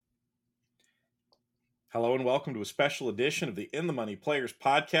Hello and welcome to a special edition of the In the Money Players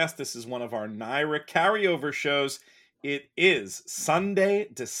podcast. This is one of our NYRA carryover shows. It is Sunday,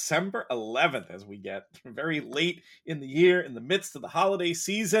 December 11th, as we get very late in the year, in the midst of the holiday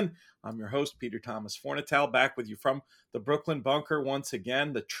season. I'm your host, Peter Thomas Fornitel, back with you from the Brooklyn Bunker once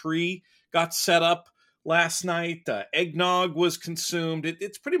again. The tree got set up last night. Eggnog was consumed.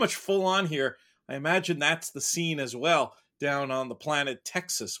 It's pretty much full on here. I imagine that's the scene as well down on the planet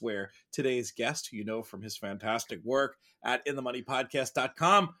Texas, where today's guest, who you know from his fantastic work at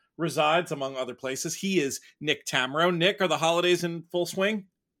inthemoneypodcast.com, resides, among other places. He is Nick Tamro. Nick, are the holidays in full swing?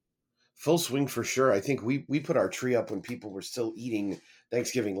 Full swing for sure. I think we put our tree up when people were still eating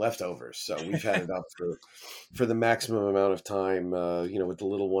Thanksgiving leftovers. So we've had it up for the maximum amount of time. With the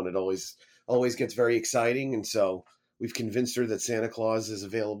little one, it always gets very exciting. And so we've convinced her that Santa Claus is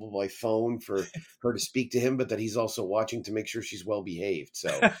available by phone for her to speak to him, but that he's also watching to make sure she's well behaved. So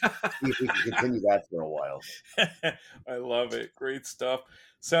see if we can continue that for a while. I love it. Great stuff.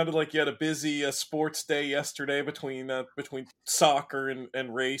 Sounded like you had a busy sports day yesterday between soccer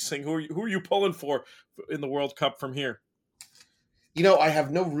and racing. Who are you pulling for in the World Cup from here? I have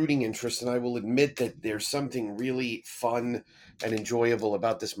no rooting interest, and I will admit that there's something really fun and enjoyable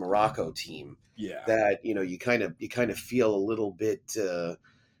about this Morocco team. Yeah. That you kind of feel a little bit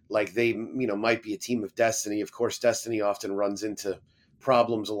like they might be a team of destiny. Of course, destiny often runs into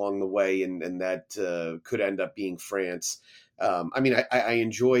problems along the way, and that could end up being France. I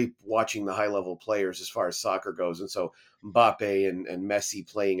enjoy watching the high level players as far as soccer goes, and so Mbappe and Messi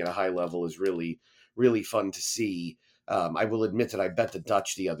playing at a high level is really, really fun to see. I will admit that I bet the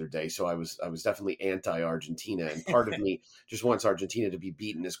Dutch the other day, so I was definitely anti-Argentina, and part of me just wants Argentina to be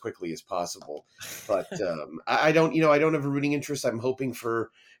beaten as quickly as possible. But I don't have a rooting interest. I'm hoping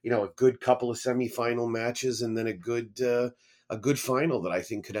for a good couple of semifinal matches, and then a good final that I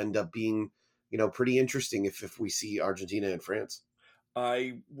think could end up being pretty interesting if we see Argentina and France.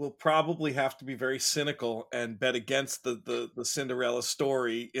 I will probably have to be very cynical and bet against the Cinderella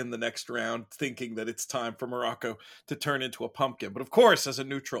story in the next round, thinking that it's time for Morocco to turn into a pumpkin. But of course, as a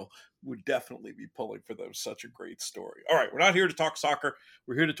neutral, would definitely be pulling for them. Such a great story. All right, we're not here to talk soccer.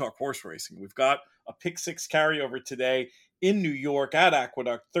 We're here to talk horse racing. We've got a Pick Six carryover today in New York at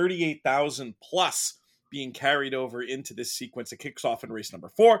Aqueduct, 38,000 plus being carried over into this sequence. It kicks off in race number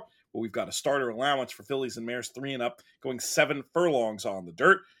 4. Well, we've got a starter allowance for fillies and mares 3 and up, going 7 furlongs on the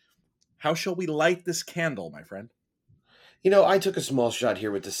dirt. How shall we light this candle, my friend? I took a small shot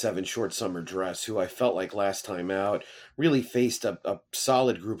here with the 7 Short Summer Dress, who I felt like last time out really faced a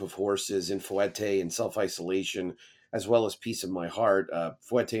solid group of horses in Fouette and Self-Isolation, as well as Piece of My Heart.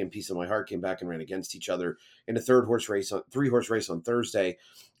 Fouette and Piece of My Heart came back and ran against each other in a 3-horse race on Thursday,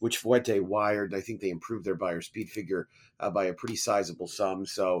 which Fouette wired. I think they improved their Beyer speed figure by a pretty sizable sum.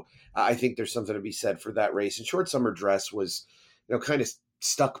 So I think there's something to be said for that race. And Short Summer Dress was, kind of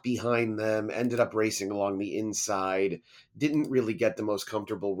stuck behind them, ended up racing along the inside, didn't really get the most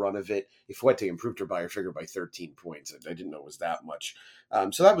comfortable run of it. Fouette improved her Beyer figure by 13 points. I didn't know it was that much.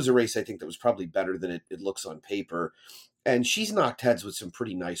 So that was a race I think that was probably better than it looks on paper. And she's knocked heads with some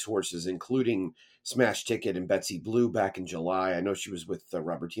pretty nice horses, including Smash Ticket and Betsy Blue back in July. I know she was with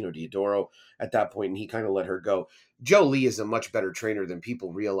Robertino Diodoro at that point, and he kind of let her go. Joe Lee is a much better trainer than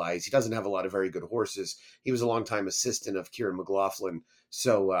people realize. He doesn't have a lot of very good horses. He was a longtime assistant of Kieran McLaughlin,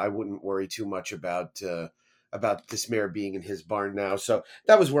 so I wouldn't worry too much about this mare being in his barn now. So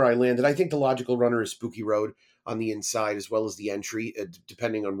that was where I landed. I think the logical runner is Spooky Road on the inside, as well as the entry,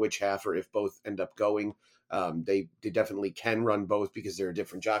 depending on which half or if both end up going. They definitely can run both because there are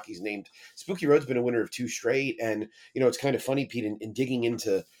different jockeys named. Spooky Road's been a winner of 2 straight. And, it's kind of funny, Pete, in digging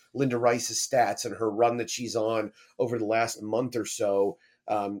into Linda Rice's stats and her run that she's on over the last month or so,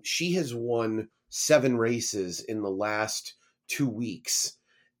 she has won 7 races in the last 2 weeks,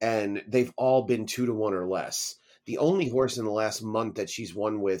 and they've all been 2-1 or less. The only horse in the last month that she's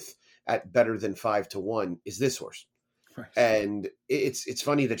won with at better than 5-1 is this horse. Right. And it's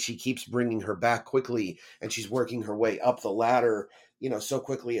funny that she keeps bringing her back quickly, and she's working her way up the ladder, so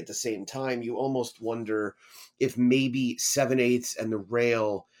quickly at the same time. You almost wonder if maybe 7/8 and the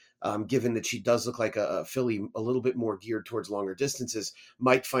rail, given that she does look like a filly a little bit more geared towards longer distances,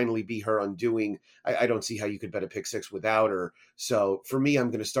 might finally be her undoing. I don't see how you could bet a pick 6 without her. So for me,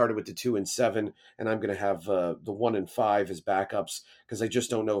 I'm going to start it with the 2 and 7, and I'm going to have the 1 and 5 as backups, because I just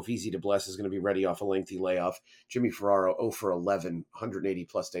don't know if Easy to Bless is going to be ready off a lengthy layoff. Jimmy Ferraro 0 for 11, 180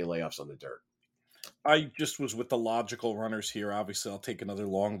 plus day layoffs on the dirt. I just was with the logical runners here. Obviously, I'll take another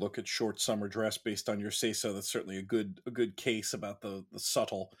long look at Short Summer Dress based on your say-so. That's certainly a good case about the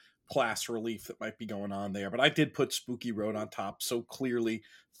subtle class relief that might be going on there. But I did put Spooky Road on top. So clearly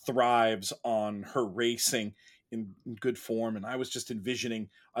thrives on her racing in good form. And I was just envisioning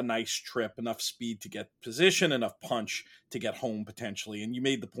a nice trip, enough speed to get position, enough punch to get home potentially. And you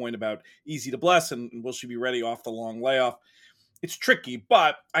made the point about Easy to Bless and will she be ready off the long layoff? It's tricky,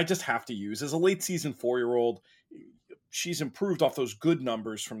 but I just have to use as a late season 4-year-old. She's improved off those good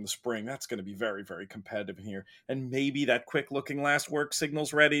numbers from the spring. That's going to be very, very competitive in here. And maybe that quick looking last work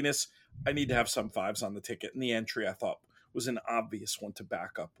signals readiness. I need to have some 5s on the ticket. And the entry I thought was an obvious one to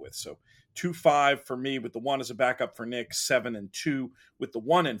back up with. So 2-5 for me with the 1 as a backup for Nick, 7 and 2 with the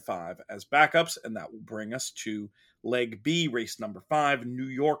 1 and 5 as backups. And that will bring us to leg B, race number 5, New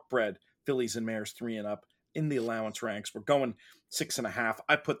York bred fillies and mares 3 and up in the allowance ranks. We're going 6.5.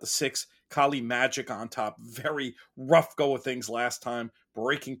 I put the 6 Kali Magic on top. Very rough go of things last time,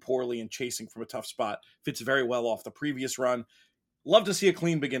 breaking poorly and chasing from a tough spot. Fits very well off the previous run. Love to see a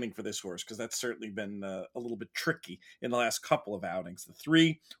clean beginning for this horse because that's certainly been a little bit tricky in the last couple of outings. The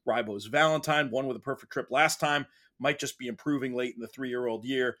 3, Ribos Valentine, won with a perfect trip last time. Might just be improving late in the 3-year-old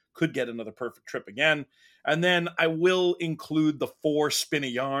year. Could get another perfect trip again. And then I will include the 4, Spin a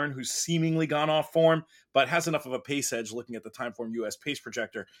Yarn, who's seemingly gone off form, but has enough of a pace edge looking at the Timeform US pace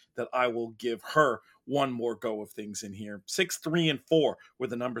projector that I will give her one more go of things in here. 6, 3, and 4 were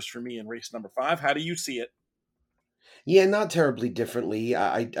the numbers for me in race number 5. How do you see it? Yeah, not terribly differently.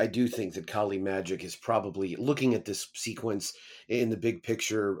 I do think that Kali Magic is probably looking at this sequence in the big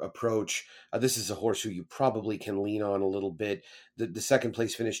picture approach. This is a horse who you probably can lean on a little bit. The second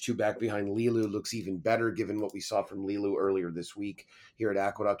place finish 2 back behind Lilu looks even better given what we saw from Lilu earlier this week here at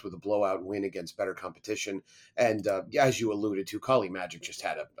Aqueduct with a blowout win against better competition. And as you alluded to, Kali Magic just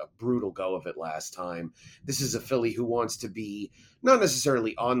had a brutal go of it last time. This is a filly who wants to be not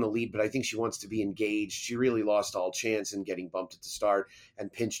necessarily on the lead, but I think she wants to be engaged. She really lost all chance in getting bumped at the start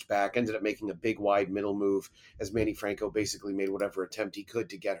and pinched back, ended up making a big wide middle move as Manny Franco basically made whatever attempt he could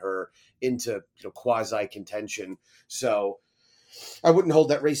to get her into quasi contention. So I wouldn't hold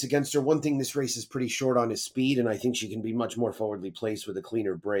that race against her. One thing this race is pretty short on is speed, and I think she can be much more forwardly placed with a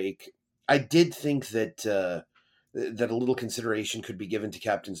cleaner break. I did think that that a little consideration could be given to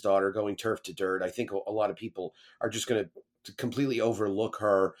Captain's Daughter going turf to dirt. I think a lot of people are just going to completely overlook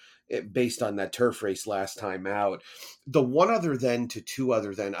her based on that turf race last time out. The 1 other than to 2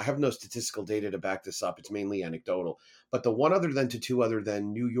 other than, I have no statistical data to back this up. It's mainly anecdotal, but the 1 other than to 2 other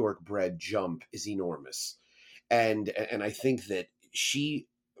than New York bred Jump is enormous. And I think that she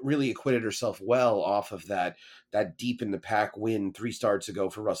really acquitted herself well off of that deep in the pack win 3 starts ago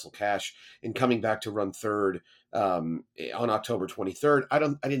for Russell Cash and coming back to run third on October 23rd. I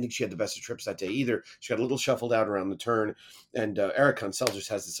didn't think she had the best of trips that day either. She got a little shuffled out around the turn, and Eric Consell just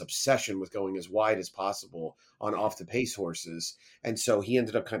has this obsession with going as wide as possible on off the pace horses, and so he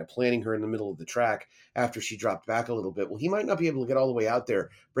ended up kind of planting her in the middle of the track after she dropped back a little bit. Well, he might not be able to get all the way out there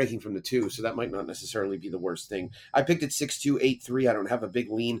breaking from the 2, so that might not necessarily be the worst thing. I picked it 6-2, 8-3. I don't have a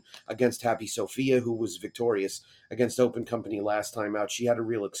big lean against Happy Sophia, who was victorious against Open Company last time out. She had a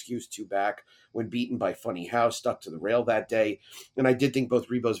real excuse to back when beaten by Funny House, stuck to the rail that day. And I did think both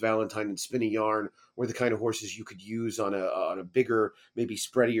Ribos Valentine and Spin a Yarn were the kind of horses you could use on a bigger, maybe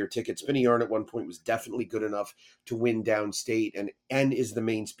spreadier ticket. Spin a Yarn at one point was definitely good enough to win downstate and is the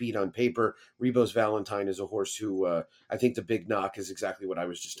main speed on paper. Ribos Valentine is a horse who I think the big knock is exactly what I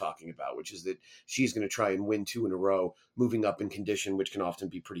was just talking about, which is that she's going to try and win 2 in a row, moving up in condition, which can often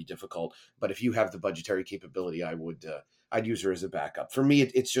be pretty difficult. But if you have the budgetary capability, I'd use her as a backup. For me,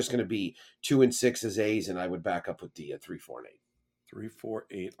 it's just going to be 2 and 6 as A's, and I would back up with the 3, 4, and 8. 3, 4,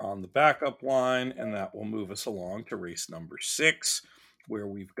 8 on the backup line, and that will move us along to race number 6, where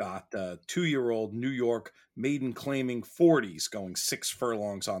we've got 2-year-old New York maiden claiming 40s going 6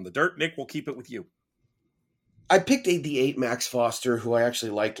 furlongs on the dirt. Nick, we'll keep it with you. I picked the 8 Max Foster, who I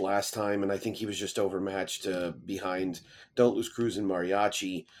actually liked last time, and I think he was just overmatched behind Don't Lose Cruz and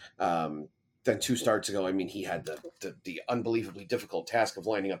Mariachi. Then 2 starts ago, I mean, he had the unbelievably difficult task of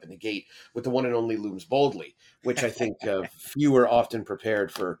lining up in the gate with the one and only Looms Boldly, which I think few are often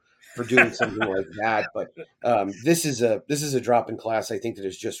prepared for doing something like that. But this is a drop in class, I think, that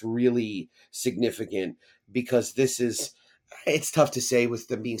is just really significant because it's tough to say with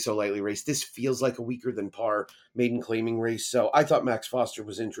them being so lightly raced. This feels like a weaker than par maiden claiming race. So I thought Max Foster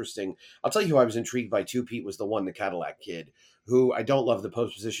was interesting. I'll tell you who I was intrigued by too, Pete, was the 1, the Cadillac Kid, who I don't love the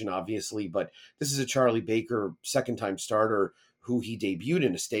post position, obviously, but this is a Charlie Baker second-time starter who he debuted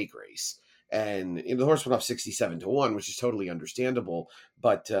in a stake race. And the horse went off 67-1, which is totally understandable.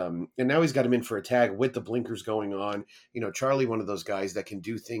 But and now he's got him in for a tag with the blinkers going on. Charlie, one of those guys that can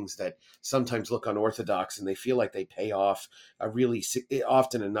do things that sometimes look unorthodox, and they feel like they pay off really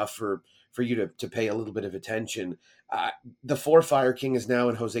often enough for you to pay a little bit of attention. The 4 Fire King is now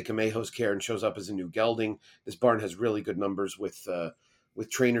in Jose Camejo's care and shows up as a new gelding. This barn has really good numbers with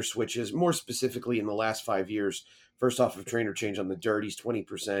trainer switches, more specifically in the last 5 years. First off of trainer change on the dirt, he's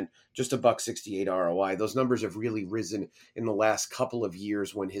 20%, just $1.68 ROI. Those numbers have really risen in the last couple of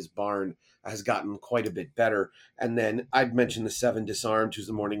years when his barn has gotten quite a bit better. And then I'd mentioned the 7 Disarmed, who's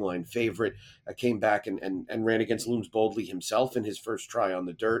the morning line favorite, came back and ran against Looms Boldly himself in his first try on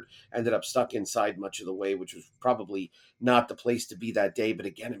the dirt, ended up stuck inside much of the way, which was probably not the place to be that day. But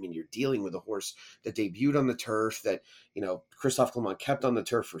again, you're dealing with a horse that debuted on the turf, that, Christophe Clement kept on the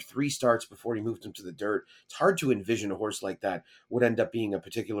turf for 3 starts before he moved him to the dirt. It's hard to envision a horse like that would end up being a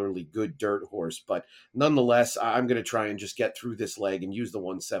particularly good dirt horse. But nonetheless, I'm going to try and just get through this leg and use the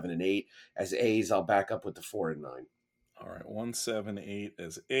 1, 7, and 8 as A's. I'll back up with the 4 and 9. All right, 1, 7, 8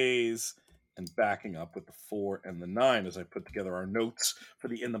 as A's, and backing up with the 4 and the 9 as I put together our notes for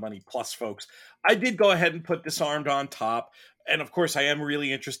the In the Money Plus folks. I did go ahead and put Disarmed on top. And of course, I am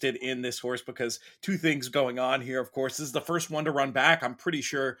really interested in this horse because 2 things going on here. Of course, this is the first one to run back, I'm pretty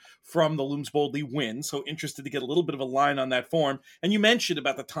sure, from the Looms Boldly win. So interested to get a little bit of a line on that form. And you mentioned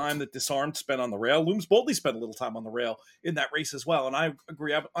about the time that Disarmed spent on the rail. Looms Boldly spent a little time on the rail in that race as well. And I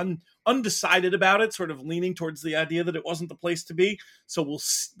agree. I'm undecided about it, sort of leaning towards the idea that it wasn't the place to be. So we'll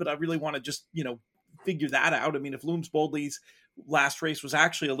see, but I really want to just, figure that out. If Looms Boldly's last race was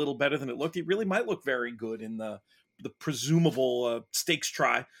actually a little better than it looked, it really might look very good in the presumable stakes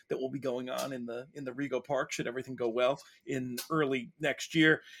try that will be going on in the Rego Park, should everything go well, in early next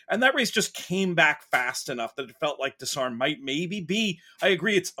year. And that race just came back fast enough that it felt like Disarm might maybe be. I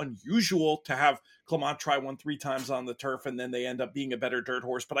agree, it's unusual to have Clement try 1 3 times on the turf and then they end up being a better dirt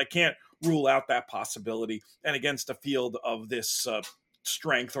horse, but I can't rule out that possibility. And against a field of this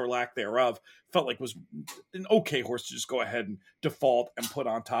strength or lack thereof, felt like was an okay horse to just go ahead and default and put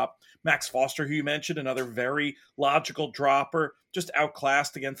on top. Max Foster, who you mentioned, another very logical dropper, just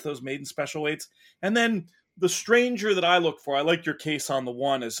outclassed against those maiden special weights. And then the stranger that I look for, I like your case on the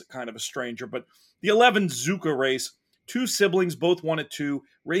 1 as kind of a stranger, but the 11 Zuka race, 2 siblings, both 1 at 2,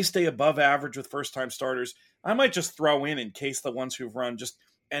 race day above average with first-time starters. I might just throw in case the ones who've run just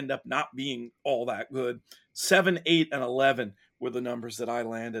end up not being all that good. 7, 8, and 11 were the numbers that I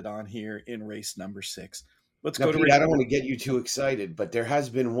landed on here in race number 6. Let's now, go to Pete, race. I don't want to get you too excited, but there has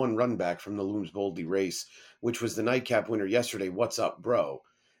been one run back from the Looms Boldly race, which was the nightcap winner yesterday. What's up, bro?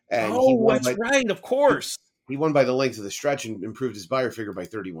 And that's right. Of course. He won by the length of the stretch and improved his buyer figure by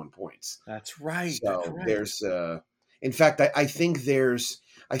 31 points. That's right. So there's, in fact, I think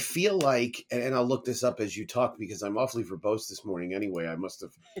I feel like, and I'll look this up as you talk because I'm awfully verbose this morning anyway. I must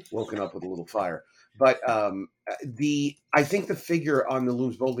have woken up with a little fire. But I think the figure on the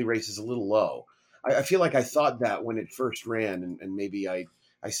Looms Boldly race is a little low. I feel like I thought that when it first ran, and maybe I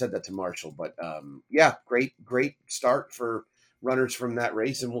said that to Marshall. But yeah, great start for runners from that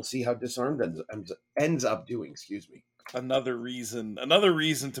race, and we'll see how Disarmed ends up doing. Excuse me. Another reason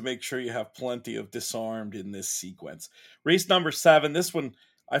to make sure you have plenty of Disarmed in this sequence. Race number 7, this one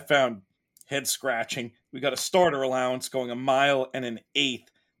I found head scratching. We got a starter allowance going 1 mile and an 1/8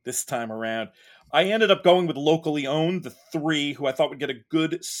 this time around. I ended up going with locally owned, the 3, who I thought would get a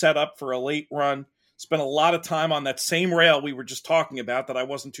good setup for a late run. Spent a lot of time on that same rail we were just talking about that I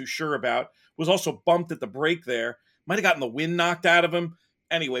wasn't too sure about. Was also bumped at the break there. Might have gotten the wind knocked out of him.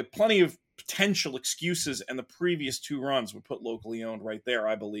 Anyway, plenty of potential excuses, and the previous 2 runs would put locally owned right there,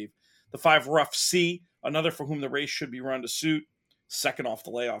 I believe. The 5 Rough C, another for whom the race should be run to suit. Second off the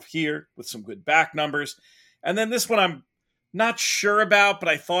layoff here with some good back numbers. And then this one I'm not sure about, but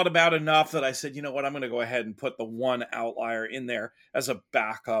I thought about enough that I said, you know what, I'm going to go ahead and put the 1 outlier in there as a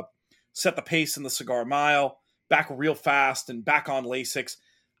backup. Set the pace in the Cigar Mile, back real fast and back on Lasix.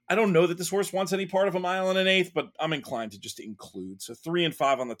 I don't know that this horse wants any part of 1 mile and an 1/8, but I'm inclined to just include. So 3 and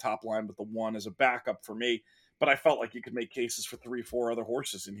 5 on the top line with the 1 as a backup for me. But I felt like you could make cases for 3, 4 other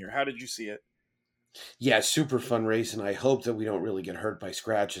horses in here. How did you see it? Yeah, super fun race, and I hope that we don't really get hurt by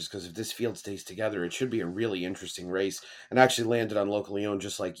scratches, because if this field stays together, it should be a really interesting race. And actually landed on locally owned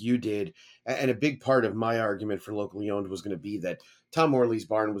just like you did. And a big part of my argument for locally owned was going to be that Tom Morley's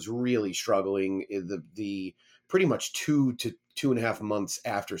barn was really struggling the pretty much 2 to 2.5 months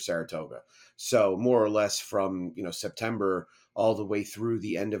after Saratoga. So more or less from September all the way through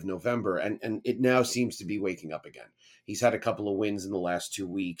the end of November, and it now seems to be waking up again. He's had a couple of wins in the last 2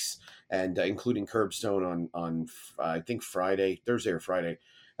 weeks, and including Curbstone on I think Thursday or Friday.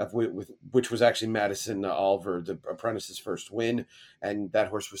 which was actually Madison Oliver, the apprentice's first win, and that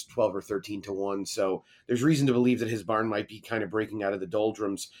horse was 12 or 13 to 1. So there's reason to believe that his barn might be kind of breaking out of the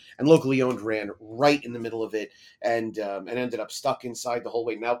doldrums. And Locally Owned ran right in the middle of it and ended up stuck inside the whole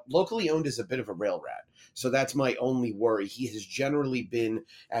way. Now, Locally Owned is a bit of a rail rat, so that's my only worry. He has generally been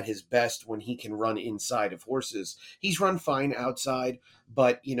at his best when he can run inside of horses. He's run fine outside,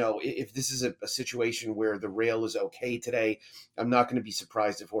 but if this is a situation where the rail is okay today, I'm not going to be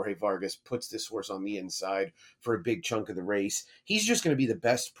surprised if Jorge Vargas puts this horse on the inside for a big chunk of the race. He's just going to be the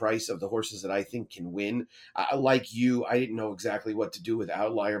best price of the horses that I think can win. Like you, I didn't know exactly what to do with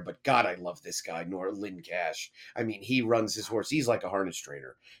Outlier, but God, I love this guy, Lynn Cash. I mean, he runs his horse. He's like a harness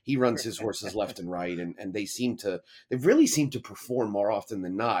trainer. He runs his horses left and right, and they really seem to perform more often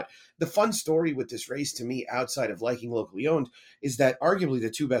than not. The fun story with this race to me, outside of liking Locally Owned, is that arguably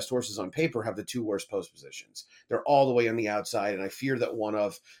the two best horses on paper have the two worst post positions. They're all the way on the outside, and I fear that one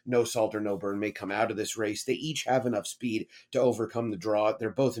of No Salt or No Burn may come out of this race. They each have enough speed to overcome the draw.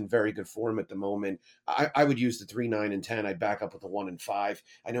 They're both in very good form at the moment. I would use the 3, 9, and 10. I'd back up with the 1 and 5.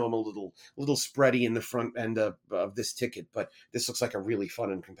 I know I'm a little spready in the front end of this ticket, but this looks like a really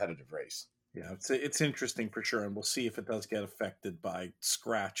fun and competitive race. Yeah, it's interesting for sure, and we'll see if it does get affected by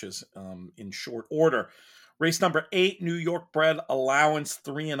scratches in short order. Race number 8, New York bred allowance,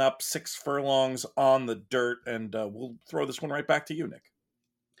 3 and up, 6 furlongs on the dirt, and we'll throw this one right back to you, Nick.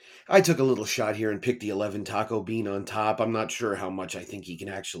 I took a little shot here and picked the 11 Taco Bean on top. I'm not sure how much I think he can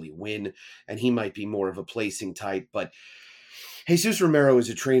actually win, and he might be more of a placing type, but Jesus Romero is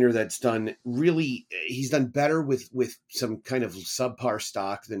a trainer that's he's done better with some kind of subpar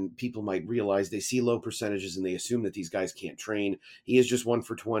stock than people might realize. They see low percentages and they assume that these guys can't train. He is just 1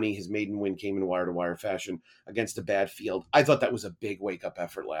 for 20. His maiden win came in wire-to-wire fashion against a bad field. I thought that was a big wake-up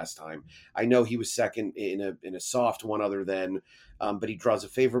effort last time. I know he was second in a soft one other than, but he draws a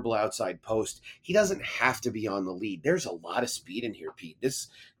favorable outside post. He doesn't have to be on the lead. There's a lot of speed in here, Pete. This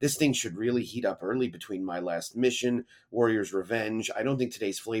thing should really heat up early between My Last Mission, Warrior's Revenge. I don't think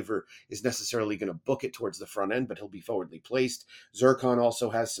Today's Flavor is necessarily going to book it towards the front end, but he'll be forwardly placed. Zircon also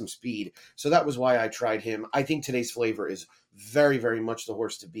has some speed, so that was why I tried him. I think Today's Flavor is very, very much the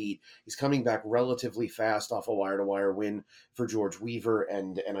horse to beat. He's coming back relatively fast off a wire-to-wire win for George Weaver,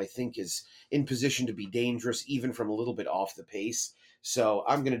 and I think is in position to be dangerous even from a little bit off the pace. So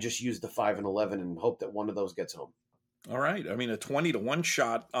I'm going to just use the 5 and 11 and hope that one of those gets home. All right. I mean, a 20 to 1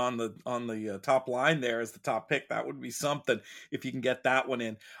 shot on the top line there as the top pick. That would be something if you can get that one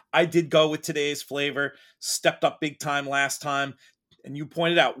in. I did go with Today's Flavor, stepped up big time last time. And you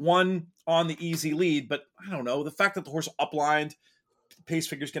pointed out one on the easy lead, but I don't know. The fact that the horse uplined, pace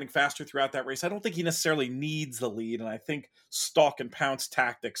figures getting faster throughout that race, I don't think he necessarily needs the lead. And I think stalk and pounce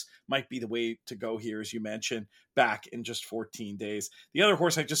tactics might be the way to go here, as you mentioned, back in just 14 days. The other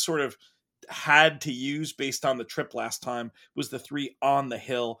horse I just sort of had to use based on the trip last time was the 3 On the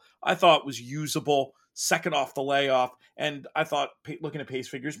Hill. I thought was usable, second off the layoff, and I thought looking at pace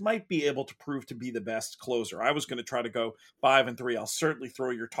figures might be able to prove to be the best closer. I was going to try to go 5 and 3. I'll certainly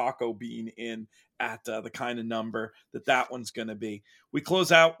throw your Taco Bean in at the kind of number that one's going to be. We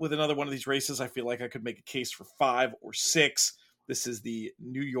close out with another one of these races. I feel like I could make a case for 5 or 6. This is the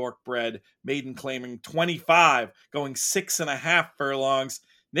New York bred maiden claiming 25, going 6.5 furlongs.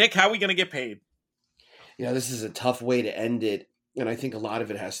 Nick, how are we going to get paid? Yeah, this is a tough way to end it, and I think a lot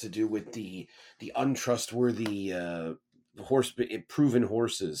of it has to do with the untrustworthy proven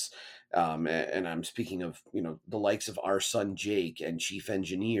horses, and I'm speaking of the likes of Our Son Jake and Chief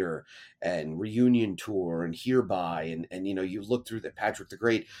Engineer and Reunion Tour and Hereby, and you look through that Patrick the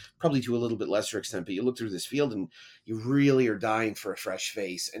Great, probably to a little bit lesser extent, but you look through this field and you really are dying for a fresh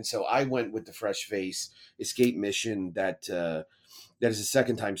face, and so I went with the fresh face Escape Mission that is a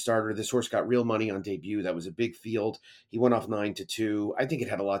second-time starter. This horse got real money on debut. That was a big field. He went off 9 to 2. I think it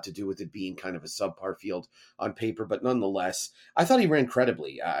had a lot to do with it being kind of a subpar field on paper, but nonetheless, I thought he ran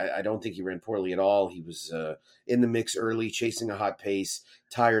credibly. I don't think he ran poorly at all. He was in the mix early, chasing a hot pace,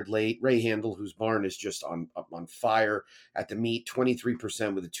 tired late. Ray Handel, whose barn is just on fire at the meet, 23%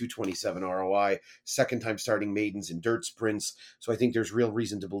 with a 227 ROI, second-time starting maidens in dirt sprints. So I think there's real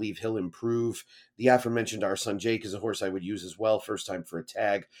reason to believe he'll improve. The aforementioned Our Son Jake is a horse I would use as well. First time for a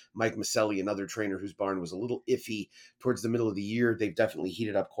tag. Mike Maselli, another trainer whose barn was a little iffy towards the middle of the year. They've definitely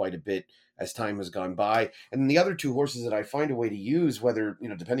heated up quite a bit as time has gone by. And then the other two horses that I find a way to use, whether,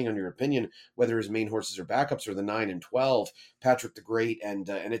 depending on your opinion, whether as main horses or backups, are the 9 and 12, Patrick the Great. And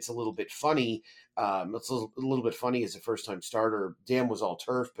it's a little bit funny. It's a little bit funny as a first-time starter. Dam was all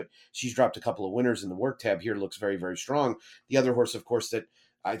turf, but she's dropped a couple of winners, and the work tab here looks very, very strong. The other horse, of course, that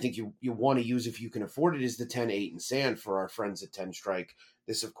I think you want to use if you can afford it is the 10, 8, and Sand for our friends at 10 Strike.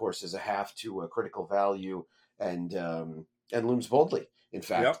 This, of course, is a half to a critical value and looms boldly, in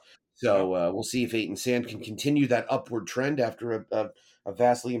fact. Yep. So we'll see if 8 and Sand can continue that upward trend after a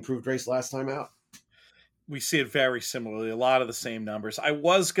vastly improved race last time out. We see it very similarly, a lot of the same numbers. I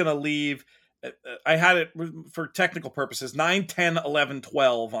was going to leave, I had it for technical purposes, 9, 10, 11,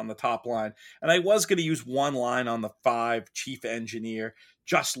 12 on the top line. And I was going to use one line on the 5, Chief Engineer,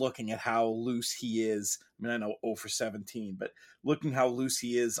 just looking at how loose he is. I mean, I know 0 for 17, but looking how loose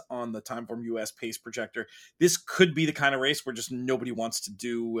he is on the Timeform US pace projector, this could be the kind of race where just nobody wants to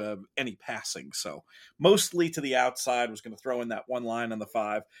do any passing. So mostly to the outside, was going to throw in that one line on the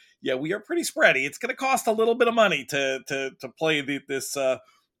 5. Yeah, we are pretty spready. It's going to cost a little bit of money to play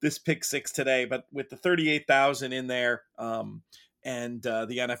this pick 6 today, but with the 38,000 in there, and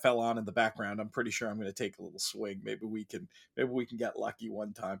the NFL on in the background, I'm pretty sure I'm going to take a little swing. Maybe we can get lucky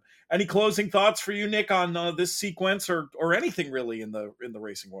one time. Any closing thoughts for you, Nick, on this sequence or anything really in the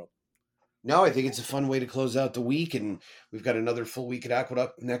racing world? No, I think it's a fun way to close out the week, and we've got another full week at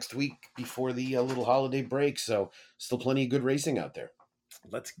Aqueduct next week before the little holiday break. So still plenty of good racing out there.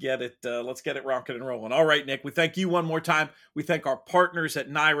 Let's get it rocking and rolling. All right, Nick, we thank you one more time. We thank our partners at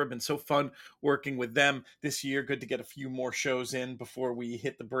NYRA. Been so fun working with them this year. Good to get a few more shows in before we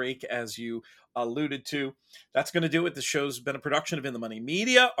hit the break, as you alluded to. That's going to do it. The show's been a production of In the Money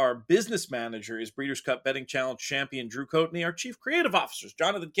Media. Our business manager is Breeders' Cup Betting Challenge champion Drew Coatney. Our chief creative officer is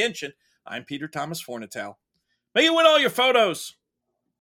Jonathan Kinchin. I'm Peter Thomas Fornatale. May you win all your photos.